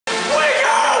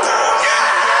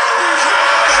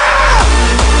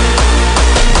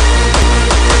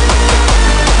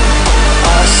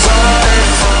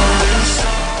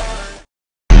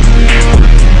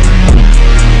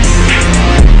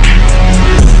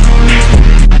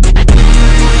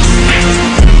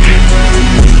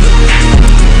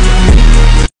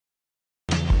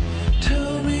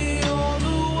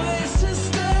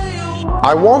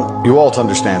I want you all to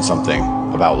understand something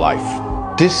about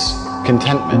life.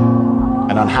 Discontentment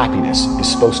and unhappiness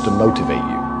is supposed to motivate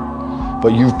you. But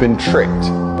you've been tricked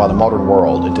by the modern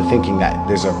world into thinking that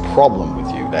there's a problem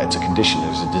with you, that it's a condition,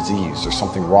 there's a disease, there's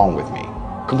something wrong with me.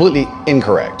 Completely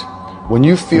incorrect. When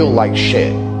you feel like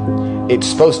shit, it's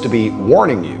supposed to be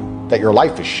warning you that your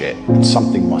life is shit and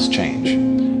something must change.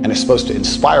 And it's supposed to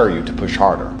inspire you to push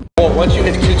harder. Well, once you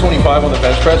hit 225 on the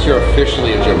bench press, you're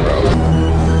officially a gym bro.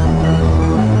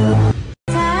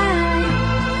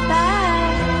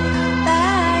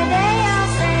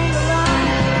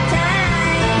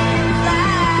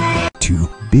 Too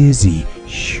busy.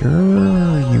 Sure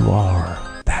you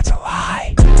are. That's a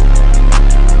lie.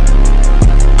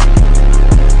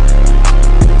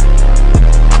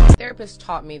 Therapist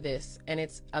taught me this, and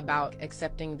it's about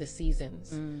accepting the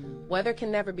seasons. Weather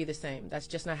can never be the same. That's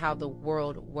just not how the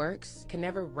world works. Can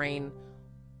never rain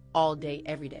all day,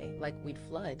 every day, like we'd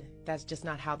flood. That's just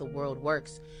not how the world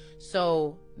works.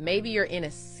 So maybe you're in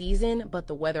a season, but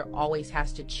the weather always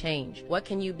has to change. What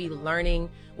can you be learning?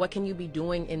 What can you be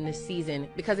doing in this season?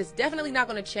 Because it's definitely not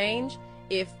going to change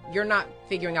if you're not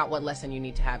figuring out what lesson you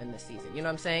need to have in this season. You know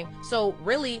what I'm saying? So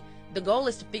really, the goal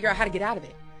is to figure out how to get out of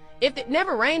it. If it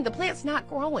never rained, the plant's not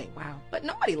growing. Wow. But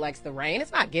nobody likes the rain.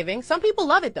 It's not giving. Some people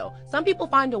love it, though. Some people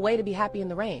find a way to be happy in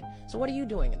the rain. So what are you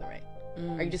doing in the rain?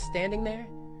 Are you just standing there?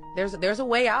 There's a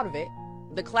way out of it.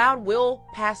 The cloud will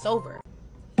pass over.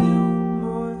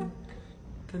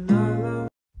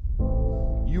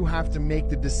 You have to make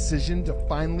the decision to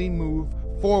finally move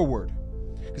forward.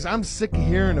 Because I'm sick of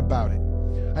hearing about it.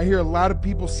 I hear a lot of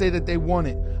people say that they want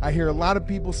it. I hear a lot of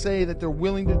people say that they're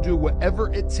willing to do whatever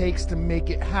it takes to make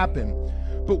it happen.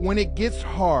 But when it gets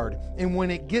hard and when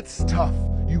it gets tough,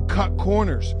 you cut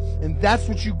corners. And that's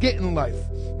what you get in life.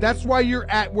 That's why you're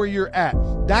at where you're at.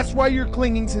 That's why you're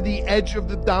clinging to the edge of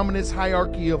the dominance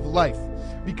hierarchy of life.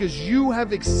 Because you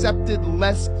have accepted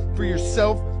less for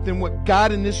yourself than what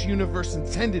God in this universe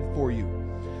intended for you.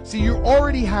 See, you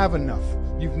already have enough.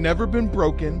 You've never been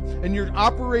broken, and you're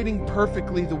operating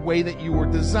perfectly the way that you were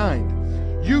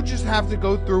designed. You just have to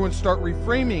go through and start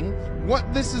reframing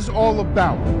what this is all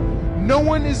about. No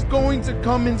one is going to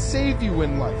come and save you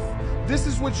in life. This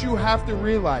is what you have to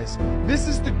realize. This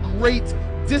is the great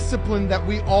discipline that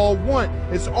we all want.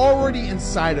 It's already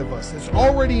inside of us. It's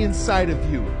already inside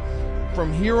of you.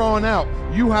 From here on out,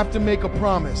 you have to make a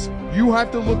promise. You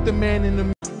have to look the man in the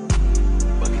mirror.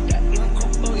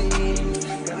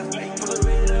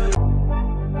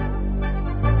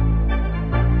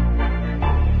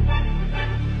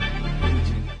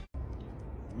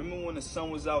 The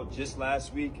sun was out just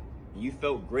last week and you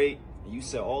felt great and you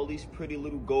set all these pretty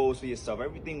little goals for yourself.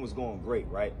 Everything was going great,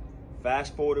 right?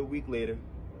 Fast forward a week later,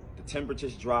 the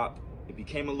temperatures dropped, it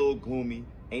became a little gloomy,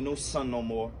 ain't no sun no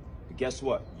more. But guess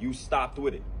what? You stopped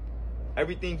with it.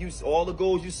 All the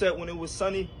goals you set when it was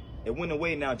sunny, it went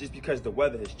away now just because the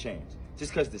weather has changed,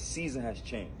 just because the season has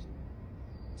changed.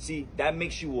 See, that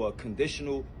makes you a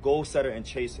conditional goal setter and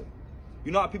chaser.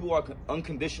 You know how people are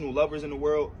unconditional lovers in the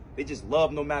world? They just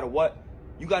love no matter what.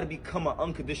 You got to become an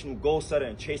unconditional goal setter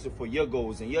and chaser for your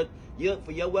goals. And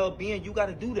for your well-being, you got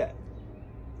to do that.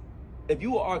 If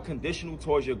you are conditional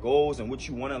towards your goals and what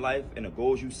you want in life and the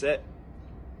goals you set,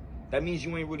 that means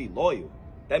you ain't really loyal.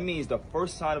 That means the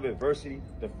first sign of adversity,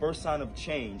 the first sign of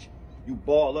change, you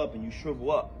ball up and you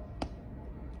shrivel up.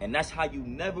 And that's how you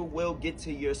never will get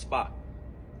to your spot.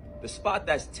 The spot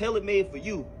that's tailor-made for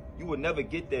you, you will never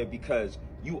get there because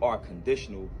you are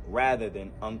conditional rather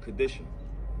than unconditional.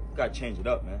 You gotta change it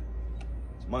up, man.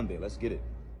 It's Monday, let's get it.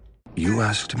 You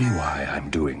asked me why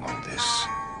I'm doing all this.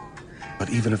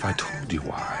 But even if I told you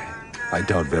why, I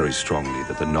doubt very strongly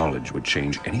that the knowledge would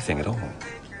change anything at all.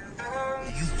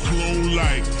 You clone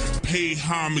like, pay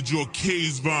homage or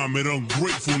case vomit,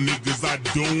 ungrateful niggas I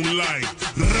don't like.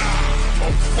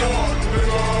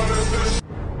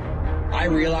 I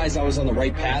realized I was on the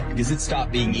right path because it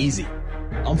stopped being easy.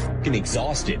 I'm fucking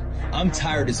exhausted. I'm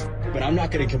tired as but I'm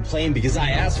not gonna complain because I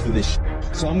asked for this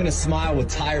shit. So I'm gonna smile with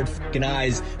tired fucking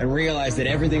eyes and realize that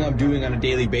everything I'm doing on a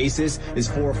daily basis is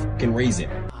for a fucking reason.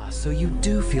 So you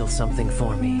do feel something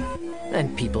for me.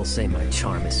 And people say my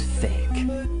charm is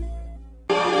fake.